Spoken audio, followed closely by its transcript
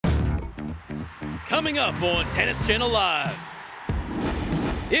Coming up on Tennis Channel Live.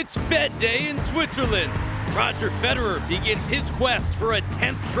 It's Fed Day in Switzerland. Roger Federer begins his quest for a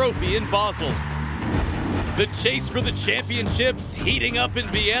 10th trophy in Basel. The chase for the championships heating up in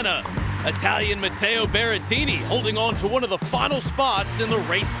Vienna. Italian Matteo Berrettini holding on to one of the final spots in the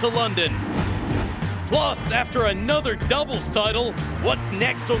race to London. Plus, after another doubles title, what's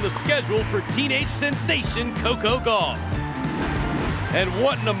next on the schedule for teenage sensation Coco Gauff? And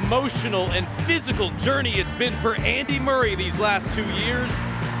what an emotional and physical journey it's been for Andy Murray these last 2 years.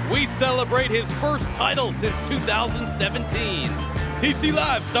 We celebrate his first title since 2017. TC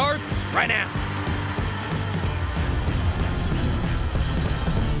Live starts right now.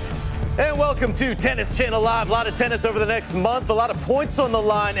 And welcome to Tennis Channel Live. A lot of tennis over the next month. A lot of points on the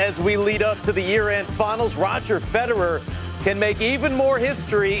line as we lead up to the year-end finals. Roger Federer can make even more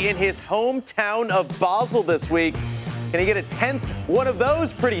history in his hometown of Basel this week. Can he get a 10th one of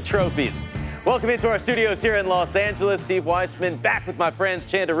those pretty trophies? Welcome into our studios here in Los Angeles. Steve Weissman back with my friends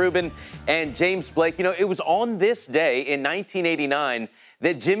Chanda Rubin and James Blake. You know, it was on this day in 1989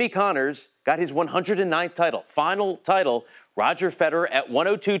 that Jimmy Connors got his 109th title, final title. Roger Federer at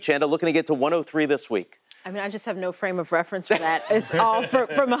 102. Chanda looking to get to 103 this week. I mean, I just have no frame of reference for that. It's all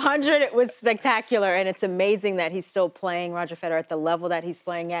from 100. It was spectacular, and it's amazing that he's still playing, Roger Federer, at the level that he's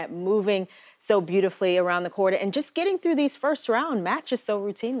playing at, moving so beautifully around the court, and just getting through these first-round matches so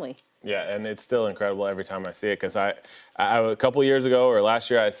routinely. Yeah, and it's still incredible every time I see it because I a couple years ago or last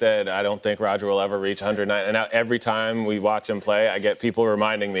year I said I don't think Roger will ever reach 109, and now every time we watch him play, I get people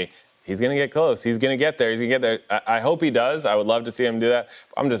reminding me, he's going to get close. He's going to get there. He's going to get there. I hope he does. I would love to see him do that.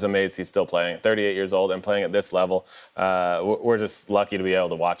 I'm just amazed he's still playing at 38 years old and playing at this level. We're just lucky to be able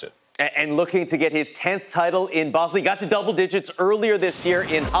to watch it. And looking to get his 10th title in Basel. He got to double digits earlier this year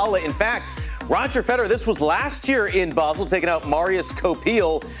in Halle. In fact, Roger Federer, this was last year in Basel, taking out Marius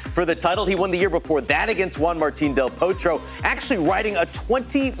Copil for the title. He won the year before that against Juan Martín del Potro, actually riding a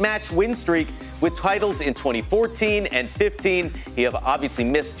 20-match win streak with titles in 2014 and 15. He have obviously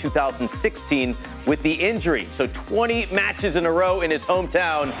missed 2016 with the injury. So 20 matches in a row in his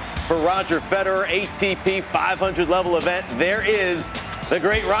hometown for Roger Federer, ATP 500 level event. There is the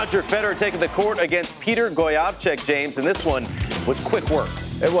great Roger Federer taking the court against Peter Gojowczyk, James, and this one was quick work.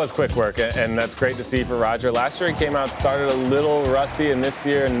 It was quick work, and that's great to see for Roger. Last year he came out, started a little rusty, and this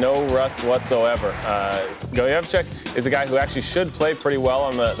year no rust whatsoever. Gojowczyk is a guy who actually should play pretty well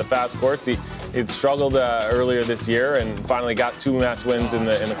on the fast courts. He'd struggled earlier this year and finally got 2 match wins in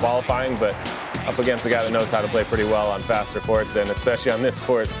the qualifying, but up against a guy that knows how to play pretty well on faster courts, and especially on this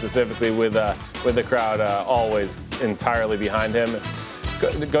court specifically with the crowd always entirely behind him.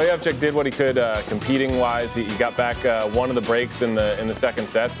 Gojowczyk did what he could competing-wise. He got back one of the breaks in the second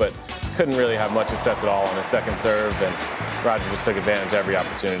set, but couldn't really have much success at all on his second serve, and Roger just took advantage of every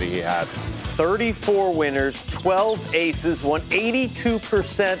opportunity he had. 34 winners, 12 aces, won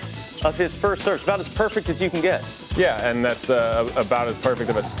 82% of his first serves. About as perfect as you can get. Yeah, and that's about as perfect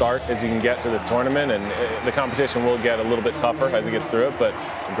of a start as you can get to this tournament, and the competition will get a little bit tougher as he gets through it, but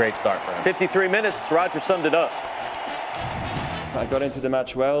a great start for him. 53 minutes, Roger summed it up. I got into the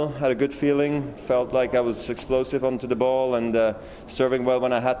match well, had a good feeling, felt like I was explosive onto the ball and serving well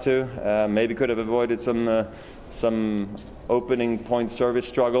when I had to. Maybe could have avoided some opening point service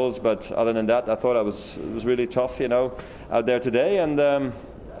struggles, but other than that, I thought it was really tough, out there today, and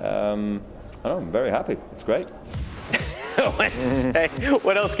I'm very happy. It's great. Hey,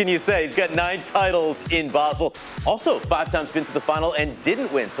 what else can you say? He's got 9 titles in Basel. Also, 5 times been to the final and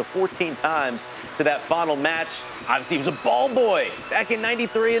didn't win, so 14 times to that final match. Obviously, he was a ball boy back in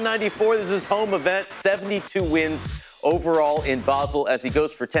 93 and 94. This is his home event, 72 wins overall in Basel as he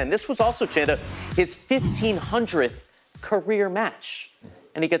goes for 10. This was also, Chanda, his 1,500th career match,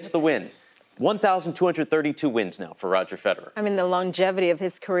 and he gets the win. 1,232 wins now for Roger Federer. I mean, the longevity of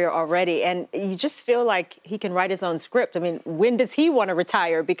his career already, and you just feel like he can write his own script. I mean, when does he want to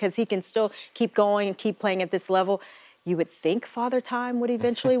retire? Because he can still keep going and keep playing at this level. You would think Father Time would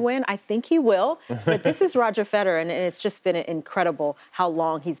eventually win. I think he will. But this is Roger Federer, and it's just been incredible how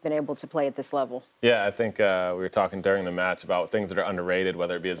long he's been able to play at this level. Yeah, I think we were talking during the match about things that are underrated,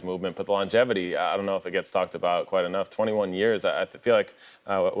 whether it be his movement, but the longevity, I don't know if it gets talked about quite enough. 21 years. I feel like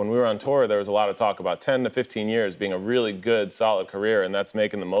when we were on tour, there was a lot of talk about 10 to 15 years being a really good, solid career, and that's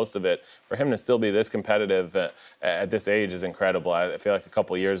making the most of it. For him to still be this competitive at this age is incredible. I feel like a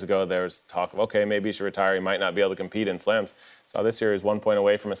couple of years ago, there was talk of, okay, maybe he should retire. He might not be able to compete in slams. So this year he's 1 point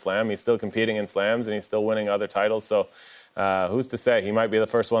away from a slam. He's still competing in slams and he's still winning other titles. So who's to say? He might be the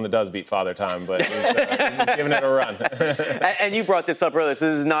first one that does beat Father Time, but he's giving it a run. And you brought this up earlier, so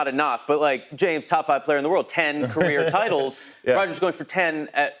this is not a knock, but like James, top 5 player in the world, 10 career titles. Yeah. Roger's going for 10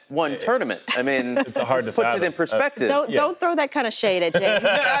 at one tournament. I mean, it's hard to puts it in perspective. Don't throw that kind of shade at James.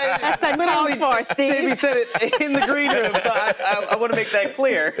 That's uncalled for, Steve. JB said it in the green room, so I want to make that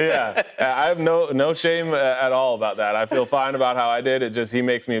clear. Yeah, I have no shame at all about that. I feel fine about how I did. It just, he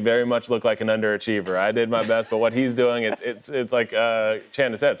makes me very much look like an underachiever. I did my best, but what he's doing, it's like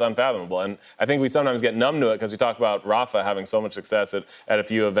Chanda said, it's unfathomable. And I think we sometimes get numb to it because we talk about Rafa having so much success at a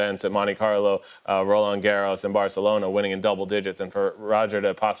few events, at Monte Carlo, Roland Garros, and Barcelona, winning in double digits. And for Roger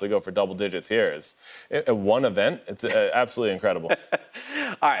to possibly go for double digits here is at one event, it's absolutely incredible.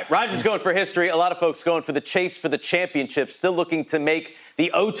 All right, Roger's going for history. A lot of folks going for the chase for the championship, still looking to make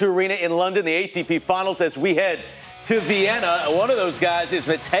the O2 Arena in London, the ATP Finals, as we head to Vienna. One of those guys is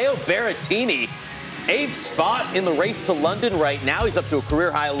Matteo Berrettini. 8th spot in the race to London right now. He's up to a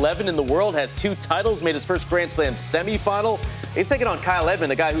career-high 11 in the world, has 2 titles, made his first Grand Slam semifinal. He's taking on Kyle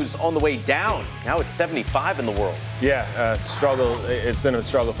Edmund, a guy who's on the way down. Now it's 75 in the world. Yeah, struggle. It's been a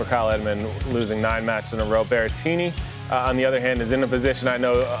struggle for Kyle Edmund, losing 9 matches in a row. Berrettini, on the other hand, is in a position I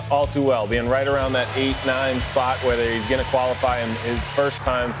know all too well, being right around that 8-9 spot, whether he's going to qualify in his first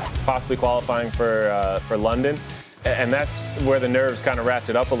time possibly qualifying for London. And that's where the nerves kind of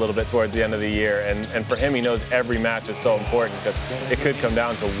ratchet up a little bit towards the end of the year. And for him, he knows every match is so important because it could come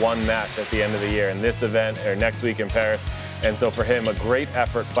down to one match at the end of the year in this event or next week in Paris. And so for him, a great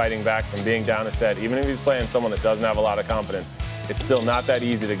effort fighting back from being down a set. Even if he's playing someone that doesn't have a lot of confidence, it's still not that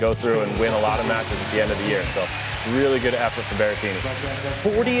easy to go through and win a lot of matches at the end of the year. So really good effort for Berrettini.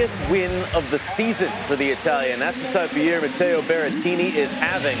 40th win of the season for the Italian. That's the type of year Matteo Berrettini is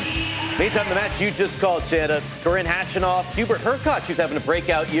having. Meantime, the match you just called, Chanda, Karen Khachanov, Hubert Hurkacz, who's having a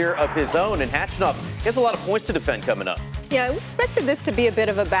breakout year of his own. And Khachanov, he has a lot of points to defend coming up. Yeah, we expected this to be a bit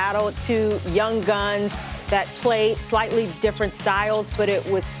of a battle. 2 young guns that play slightly different styles, but it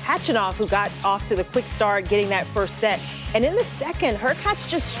was Khachanov who got off to the quick start, getting that first set. And in the second, Hurkacz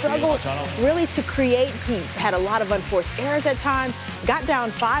just struggled really to create. He had a lot of unforced errors at times, got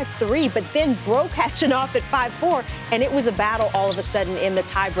down 5-3, but then broke Khachanov at 5-4, and it was a battle all of a sudden in the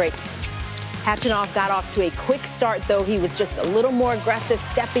tiebreak. Khachanov got off to a quick start, though. He was just a little more aggressive,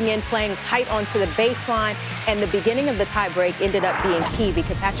 stepping in, playing tight onto the baseline. And the beginning of the tiebreak ended up being key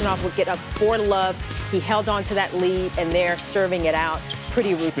because Khachanov would get up 4-love. He held on to that lead, and they're serving it out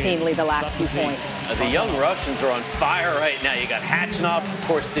pretty routinely the last few points. The young Russians are on fire right now. You got Khachanov, of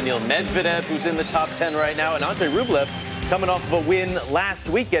course, Daniil Medvedev, who's in the top 10 right now, and Andrei Rublev coming off of a win last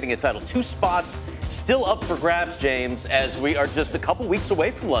week, getting a title. 2 spots still up for grabs, James, as we are just a couple weeks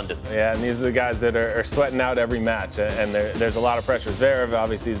away from London. Yeah, and these are the guys that are sweating out every match, and there's a lot of pressure. Zverev,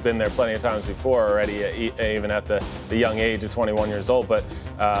 obviously, has been there plenty of times before already, even at the young age of 21 years old, but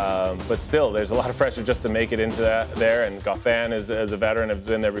still, there's a lot of pressure just to make it into that there, and Goffin, as a veteran, has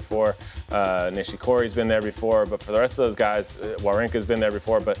been there before. Nishikori's been there before, but for the rest of those guys, Wawrinka's been there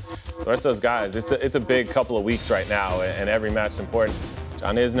before, but for the rest of those guys, it's a big couple of weeks right now, and every match is important.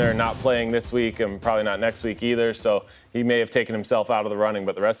 John Isner not playing this week and probably not next week either, so he may have taken himself out of the running,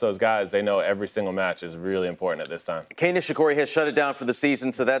 but the rest of those guys, they know every single match is really important at this time. Kei Nishikori has shut it down for the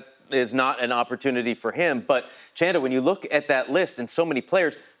season, so that is not an opportunity for him. But, Chanda, when you look at that list and so many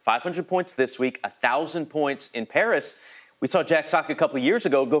players, 500 points this week, 1,000 points in Paris. We saw Jack Sock a couple of years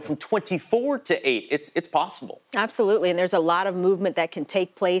ago go from 24 to 8. It's possible. Absolutely, and there's a lot of movement that can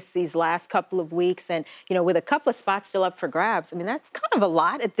take place these last couple of weeks. And, you know, with a couple of spots still up for grabs, I mean, that's kind of a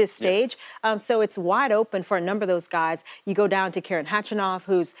lot at this stage. Yeah. So it's wide open for a number of those guys. You go down to Karen Khachanov,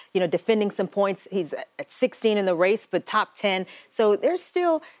 who's, you know, defending some points. He's at 16 in the race, but top 10. So there's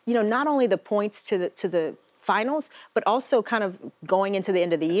still, you know, not only the points to the finals, but also kind of going into the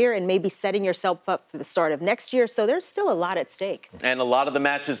end of the year and maybe setting yourself up for the start of next year. So there's still a lot at stake. And a lot of the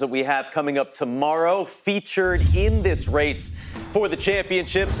matches that we have coming up tomorrow featured in this race for the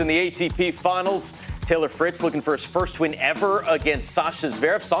championships in the ATP Finals. Taylor Fritz looking for his first win ever against Sasha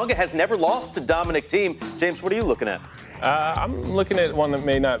Zverev. Tsonga has never lost to Dominic Thiem. James, what are you looking at? I'm looking at one that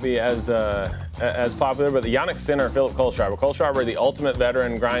may not be as popular, but the Jannik Sinner, Philip Kohlschreiber. Kohlschreiber, the ultimate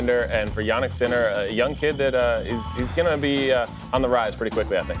veteran grinder, and for Jannik Sinner, a young kid that he's going to be on the rise pretty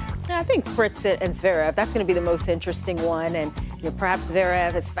quickly, I think. Yeah, I think Fritz and Zverev, that's going to be the most interesting one. And you know, perhaps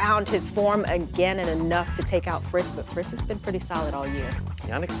Zverev has found his form again and enough to take out Fritz, but Fritz has been pretty solid all year.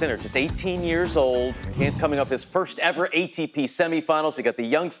 Jannik Sinner, just 18 years old, coming up his first ever ATP semifinals. You got the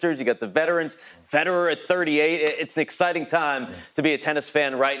youngsters, you got the veterans, Federer at 38. It's an exciting time to be a tennis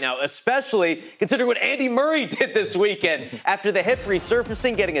fan right now, especially considering what Andy Murray did this weekend. After the hip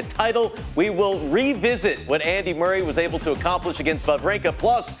resurfacing, getting a title, we will revisit what Andy Murray was able to accomplish against Wawrinka.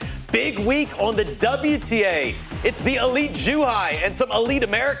 Plus, big week on the WTA. It's the elite Zhuhai and some elite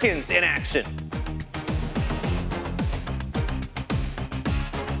Americans in action.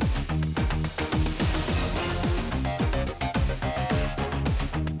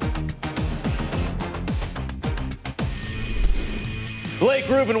 Blake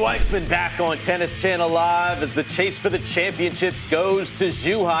Ruben Weissman back on Tennis Channel Live as the chase for the championships goes to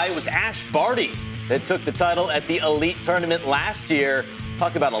Zhuhai. It was Ash Barty that took the title at the Elite Tournament last year.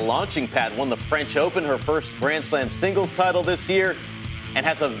 Talk about a launching pad. Won the French Open, her first Grand Slam singles title this year, and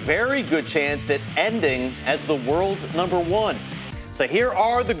has a very good chance at ending as the world #1. So here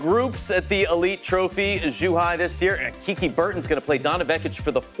are the groups at the Elite Trophy Zhuhai this year. Kiki Burton's going to play Donna Vekic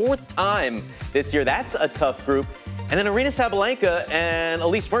for the 4th time this year. That's a tough group. And then Aryna Sabalenka and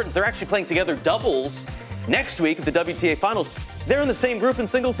Elise Mertens, they're actually playing together doubles next week at the WTA Finals. They're in the same group in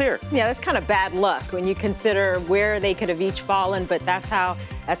singles here. Yeah, that's kind of bad luck when you consider where they could have each fallen, but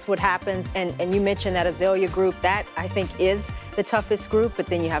that's what happens. And you mentioned that Azalea group. That, I think, is the toughest group, but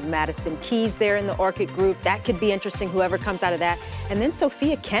then you have Madison Keys there in the Orchid group. That could be interesting, whoever comes out of that. And then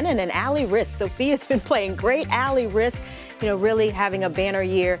Sophia Kenin and Ali Risk. Sophia's been playing great. Ali Risk, really having a banner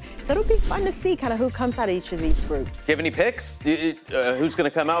year. So it'll be fun to see kind of who comes out of each of these groups. Do you have any picks? Who's going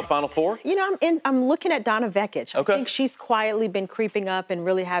to come out, Final Four? I'm looking at Donna Vekic. Okay. I think she's quietly been creeping up and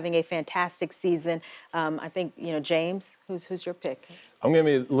really having a fantastic season. I think, James, who's your pick? I'm going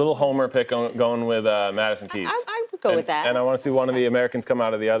to be a little homer pick going with Madison Keys. I would go with that. And I want to see one of the Americans come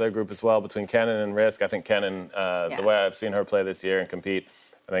out of the other group as well, between Kenin and Risk. I think Kenin, the way I've seen her play this year and compete,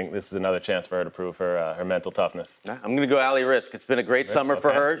 I think this is another chance for her to prove her mental toughness. I'm going to go Ali Risk. It's been a great summer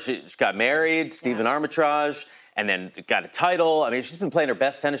for her. She got married, Stephen Armitage, and then got a title. I mean, she's been playing her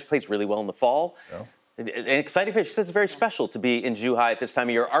best tennis. She plays really well in the fall. Yeah. An exciting fish. She says it's very special to be in Zhuhai at this time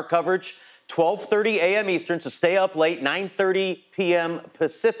of year. Our coverage, 12:30 a.m. Eastern, so stay up late, 9:30 p.m.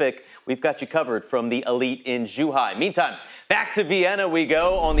 Pacific. We've got you covered from the Elite in Zhuhai. Meantime, back to Vienna we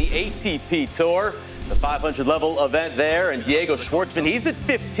go on the ATP Tour, the 500-level event there, and Diego Schwartzman, he's at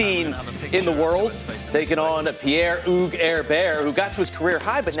 15 in the world, taking on Pierre-Hugues Herbert, who got to his career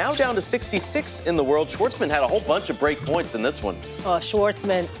high, but now down to 66 in the world. Schwartzman had a whole bunch of break points in this one. Oh,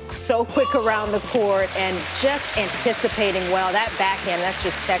 Schwartzman, so quick around the court and just anticipating well. That backhand, that's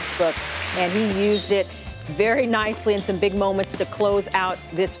just textbook. And he used it very nicely in some big moments to close out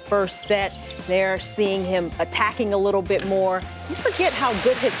this first set. They're seeing him attacking a little bit more. You forget how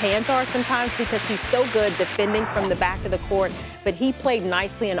good his hands are sometimes because he's so good defending from the back of the court. But he played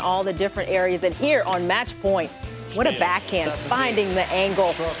nicely in all the different areas. And here on match point, what a backhand, finding the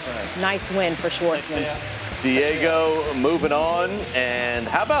angle. Nice win for Schwartzman. Diego moving on. And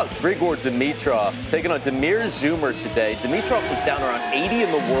how about Grigor Dimitrov taking on Damir Zhumer today? Dimitrov was down around 80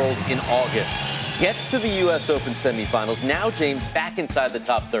 in the world in August. Gets to the U.S. Open semifinals. Now, James, back inside the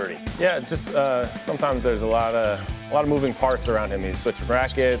top 30. Yeah, just sometimes there's a lot of moving parts around him. He's switching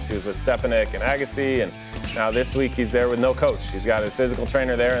rackets. He was with Stepanek and Agassi, and now this week he's there with no coach. He's got his physical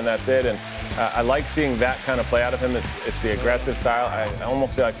trainer there, and that's it. And I like seeing that kind of play out of him. It's the aggressive style. I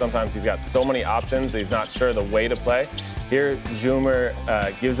almost feel like sometimes he's got so many options that he's not sure the way to play. Here, Zhumer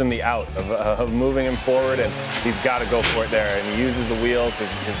gives him the out of moving him forward, and he's got to go for it there. And he uses the wheels,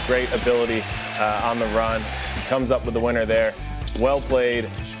 his great ability on the run. He comes up with the winner there. Well played.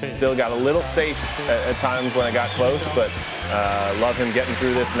 Still got a little safe at times when it got close, but love him getting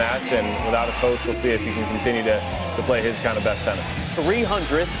through this match. And without a coach, we'll see if he can continue to play his kind of best tennis.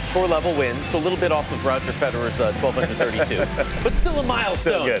 300th tour level win, so a little bit off of Roger Federer's 1,232, but still a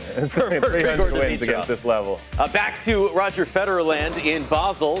milestone. Still good. 300 wins against this level. Back to Roger Federer land in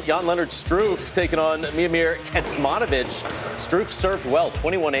Basel. Jan-Lennard Struff taking on Miomir Kecmanovic. Struff served well,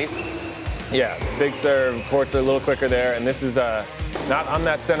 21 aces. Yeah, big serve. Courts are a little quicker there, and this is not on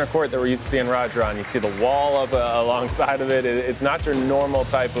that center court that we're used to seeing Roger on. You see the wall up alongside of it. It's not your normal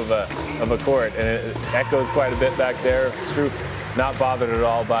type of a court, and it echoes quite a bit back there. Struff not bothered at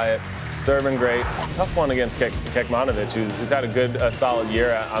all by it. Serving great. Tough one against Kecmanovic, who's had a good, solid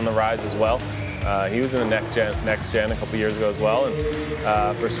year on the rise as well. He was in the next gen a couple years ago as well,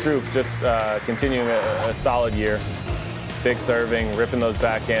 and for Struff, just continuing a solid year. Big serving, ripping those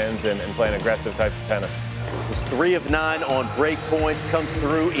backhands, and playing aggressive types of tennis. Was 3 of 9 on break points, comes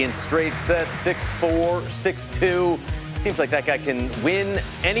through in straight sets, 6-4, 6-2. Seems like that guy can win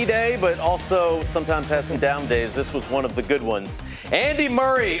any day, but also sometimes has some down days. This was one of the good ones. Andy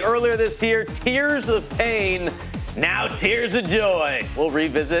Murray, earlier this year, tears of pain, now tears of joy. We'll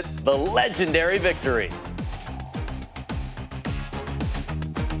revisit the legendary victory.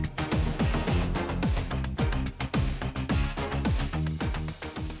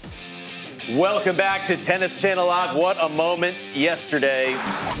 Welcome back to Tennis Channel Live. What a moment yesterday.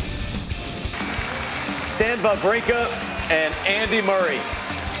 Stan Wawrinka and Andy Murray.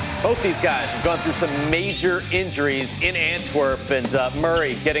 Both these guys have gone through some major injuries in Antwerp, and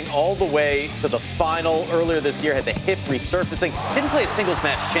Murray getting all the way to the final earlier this year, had the hip resurfacing. Didn't play a singles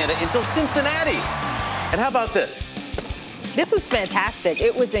match, Chanda, until Cincinnati. And how about this? This was fantastic.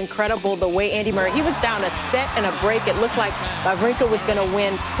 It was incredible the way Andy Murray, he was down a set and a break. It looked like Wawrinka was going to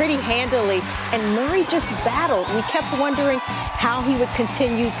win pretty handily, and Murray just battled. We kept wondering how he would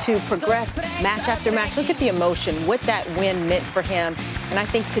continue to progress match after match. Look at the emotion, what that win meant for him. And I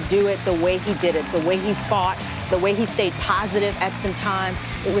think to do it the way he did it, the way he fought, the way he stayed positive at some times,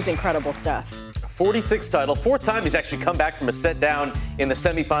 it was incredible stuff. 46 title, fourth time he's actually come back from a set down in the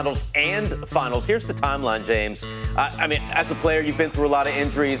semifinals and finals. Here's the timeline, James. I mean, as a player, you've been through a lot of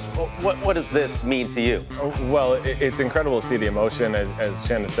injuries. What does this mean to you? Well, it's incredible to see the emotion, as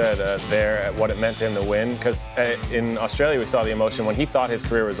Chanda said, there, what it meant to him to win. Because in Australia, we saw the emotion when he thought his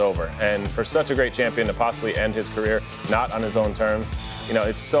career was over. And for such a great champion to possibly end his career not on his own terms, you know,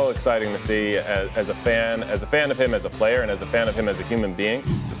 it's so exciting to see as a fan of him as a player and as a fan of him as a human being,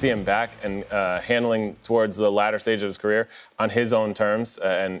 to see him back and handling towards the latter stage of his career on his own terms.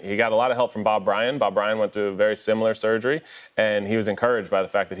 And he got a lot of help from Bob Bryan. Bob Bryan went through a very similar surgery, and he was encouraged by the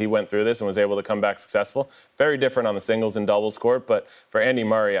fact that he went through this and was able to come back successful. Very different on the singles and doubles court, but for Andy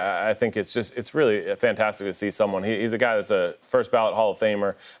Murray, I think it's really fantastic to see someone. He's a guy that's a first ballot Hall of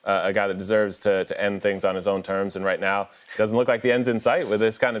Famer, a guy that deserves to end things on his own terms, and right now it doesn't look like the end's in sight with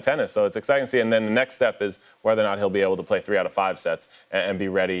this kind of tennis. So it's exciting to see. And then the next step is whether or not he'll be able to play 3 out of 5 sets and be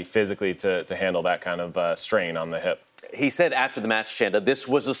ready physically to handle that kind of strain on the hip. He said after the match, Chanda, this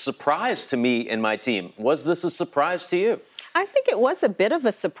was a surprise to me and my team. Was this a surprise to you? I think it was a bit of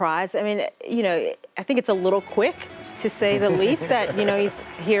a surprise. I mean, you know, I think it's a little quick, to say the least, that, you know, he's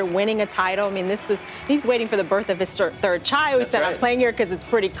here winning a title. I mean, he's waiting for the birth of his third child. He said, I'm playing here because it's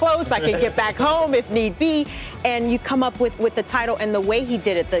pretty close. I can get back home if need be. And you come up with the title, and the way he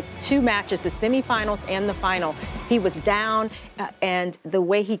did it, the 2 matches, the semifinals and the final, he was down, and the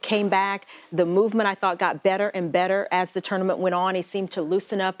way he came back, the movement, I thought, got better and better as the tournament went on. He seemed to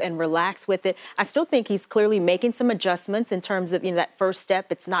loosen up and relax with it. I still think he's clearly making some adjustments in terms of, you know, that first step.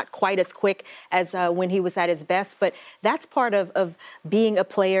 It's not quite as quick as when he was at his best, but that's part of being a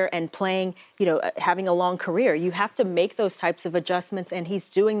player and playing, you know, having a long career. You have to make those types of adjustments, and he's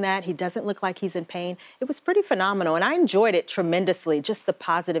doing that. He doesn't look like he's in pain. It was pretty phenomenal, and I enjoyed it tremendously, just the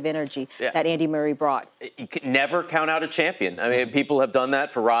positive energy that Andy Murray brought. You can never count out a champion. I mean, people have done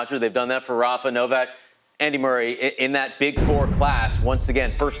that for Roger. They've done that for Rafa, Novak. Andy Murray in that Big Four class, once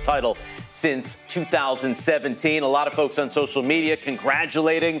again, first title since 2017. A lot of folks on social media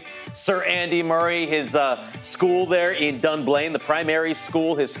congratulating Sir Andy Murray, his school there in Dunblane, the primary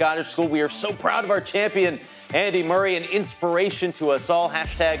school, his Scottish school. We are so proud of our champion, Andy Murray, an inspiration to us all.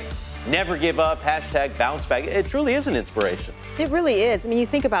 Hashtag never give up, hashtag bounce back. It truly is an inspiration. It really is. I mean, you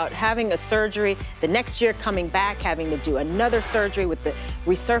think about having a surgery, the next year coming back, having to do another surgery with the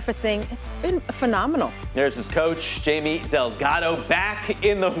resurfacing. It's been phenomenal. There's his coach, Jamie Delgado, back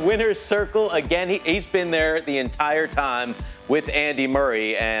in the winner's circle again. He's been there the entire time with Andy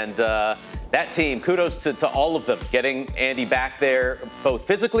Murray, and that team, kudos to all of them, getting Andy back there both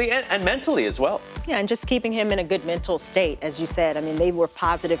physically and mentally as well. Yeah, and just keeping him in a good mental state, as you said. I mean, they were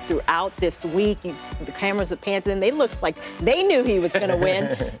positive throughout this week. The cameras were panning in. They looked like they knew he was going to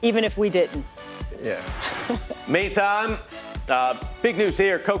win, even if we didn't. Yeah. Meantime, big news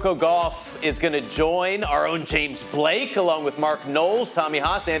here. Coco Gauff is going to join our own James Blake, along with Mark Knowles, Tommy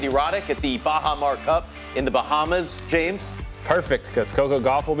Haas, Andy Roddick at the Baha Mar Cup in the Bahamas. James? Perfect, because Coco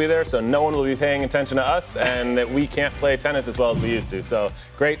Gauff will be there, so no one will be paying attention to us, and that we can't play tennis as well as we used to. So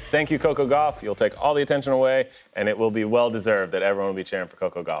great, thank you, Coco Gauff. You'll take all the attention away, and it will be well deserved that everyone will be cheering for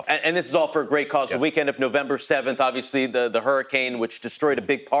Coco Gauff. And this is all for a great cause. Yes. The weekend of November 7th, obviously the hurricane, which destroyed a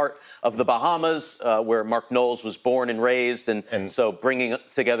big part of the Bahamas, where Mark Knowles was born and raised, and so bringing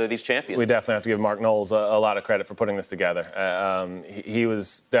together these champions. We definitely have to give Mark Knowles a lot of credit for putting this together. He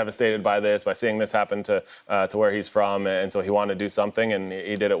was devastated by this, by seeing this happen to where he's from, and so he wanted to do something, and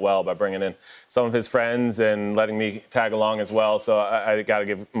he did it well by bringing in some of his friends and letting me tag along as well. So I got to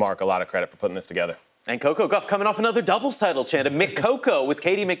give Mark a lot of credit for putting this together. And Coco Gauff coming off another doubles title, Chanda. Mick Coco with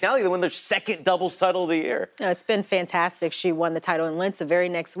Katie McNally, they won their second doubles title of the year. Yeah, it's been fantastic. She won the title in Linz the very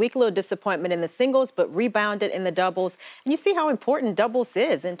next week. A little disappointment in the singles, but rebounded in the doubles. And you see how important doubles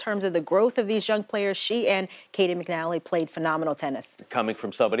is in terms of the growth of these young players. She and Katie McNally played phenomenal tennis. Coming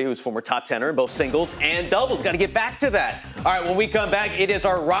from somebody who's former top tenor in both singles and doubles. Got to get back to that. All right, when we come back, it is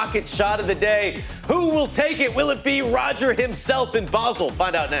our rocket shot of the day. Who will take it? Will it be Roger himself in Basel?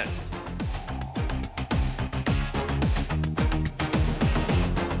 Find out next.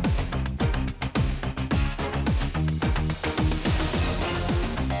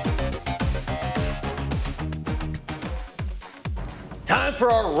 for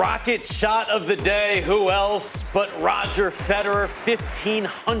our rocket shot of the day. Who else but Roger Federer,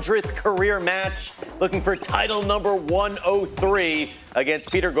 1,500th career match, looking for title number 103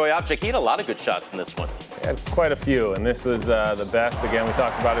 against Peter Gojowczyk. He had a lot of good shots in this one. He had quite a few, and this was the best. Again, we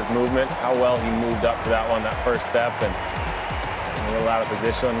talked about his movement, how well he moved up to that one, that first step, and a little out of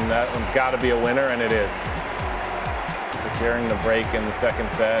position. That one's got to be a winner, and it is. Securing the break in the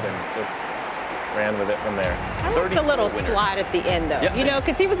second set and just ran with it from there. I like the little slide at the end, though. Yep. You know,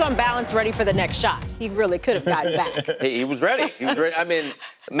 because he was on balance, ready for the next shot. He really could have gotten back. He was ready. He was ready. I mean,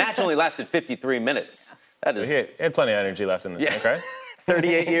 the match only lasted 53 minutes. That is. He had plenty of energy left in the tank, right?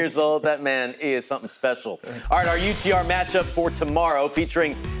 38 years old, that man is something special. All right, our UTR matchup for tomorrow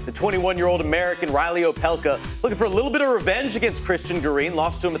featuring the 21-year-old American Riley Opelka, looking for a little bit of revenge against Christian Garin.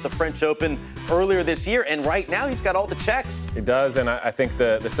 Lost to him at the French Open earlier this year, and right now he's got all the checks. He does, and I think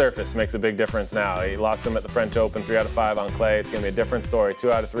the surface makes a big difference now. He lost him at the French Open, 3 out of 5 on clay. It's going to be a different story.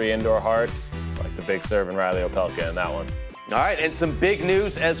 2 out of 3 indoor hard. I like the big serve in Riley Opelka in that one. All right, and some big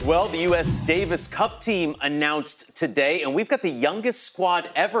news as well. The U.S. Davis Cup team announced today, and we've got the youngest squad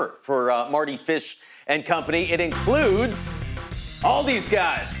ever for Mardy Fish and company. It includes all these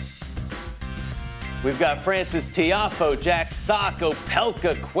guys. We've got Frances Tiafoe, Jack Sock,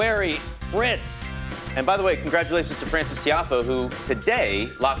 Opelka, Querrey, Fritz. And by the way, congratulations to Frances Tiafoe, who today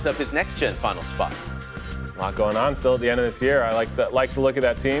locked up his next-gen final spot. A lot going on still at the end of this year. I like the look of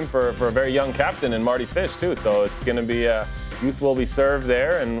that team for a very young captain in Mardy Fish, too. So it's going to be youth will be served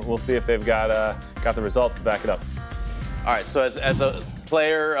there, and we'll see if they've got the results to back it up. All right, so as a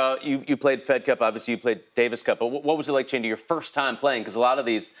player, you played Fed Cup, obviously you played Davis Cup, but what was it like, Chandler, your first time playing? Because a lot of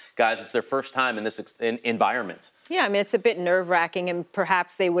these guys, it's their first time in this environment. Yeah, I mean, it's a bit nerve-wracking, and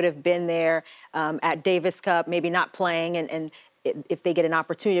perhaps they would have been there at Davis Cup, maybe not playing, and if they get an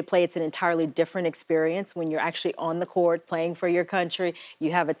opportunity to play, it's an entirely different experience when you're actually on the court playing for your country.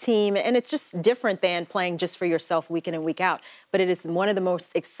 You have a team, and it's just different than playing just for yourself week in and week out. But it is one of the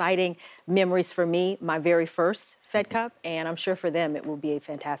most exciting memories for me, my very first Fed Cup, and I'm sure for them it will be a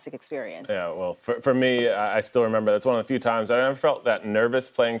fantastic experience. Yeah, well, for me, I still remember that's one of the few times I never felt that nervous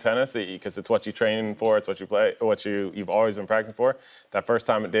playing tennis because it's what you train for, it's what you play, what you've always been practicing for. That first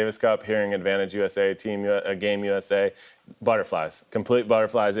time at Davis Cup, hearing Advantage USA, Game USA, butterflies, complete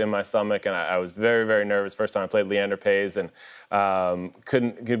butterflies in my stomach, and I was very, very nervous. First time I played Leander Paes, and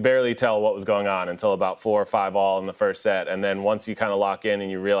could barely tell what was going on until about 4 or 5 all in the first set. And then once you kind of lock in and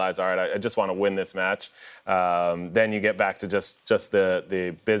you realize, all right, I just want to win this match, then you get back to just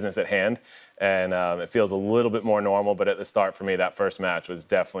the business at hand, and it feels a little bit more normal. But at the start, for me, that first match was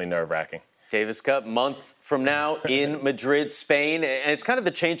definitely nerve-wracking. Davis Cup, month from now in Madrid, Spain. And it's kind of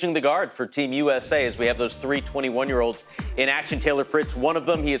the changing the guard for Team USA as we have those 3 21-year-olds in action. Taylor Fritz, one of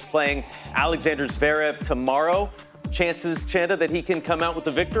them. He is playing Alexander Zverev tomorrow. Chances, Chanda, that he can come out with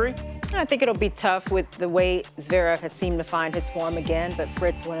the victory? I think it'll be tough with the way Zverev has seemed to find his form again. But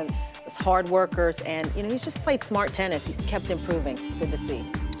Fritz, one of those hard workers, and he's just played smart tennis. He's kept improving. It's good to see.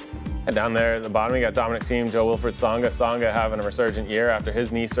 And down there at the bottom, you got Dominic Thiem, Jo-Wilfried Tsonga. Tsonga having a resurgent year after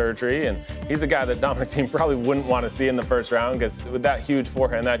his knee surgery, and he's a guy that Dominic Thiem probably wouldn't want to see in the first round because with that huge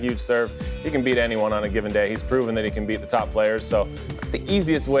forehand, that huge serve, he can beat anyone on a given day. He's proven that he can beat the top players, so the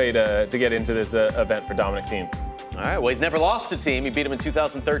easiest way to get into this event for Dominic Thiem. All right, well, he's never lost a team. He beat him in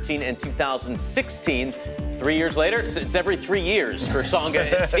 2013 and 2016. 3 years later, it's every 3 years for Tsonga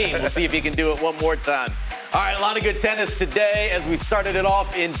and Thiem. We'll see if he can do it one more time. All right, a lot of good tennis today as we started it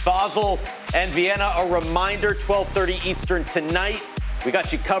off in Basel and Vienna. A reminder, 12:30 Eastern tonight. We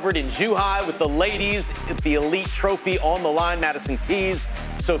got you covered in Zhuhai with the ladies at the Elite Trophy on the line. Madison Keys,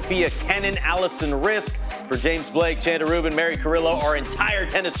 Sophia Kenin, Allison Risk. For James Blake, Chanda Rubin, Mary Carrillo, our entire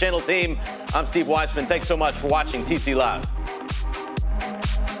Tennis Channel team, I'm Steve Weissman. Thanks so much for watching TC Live.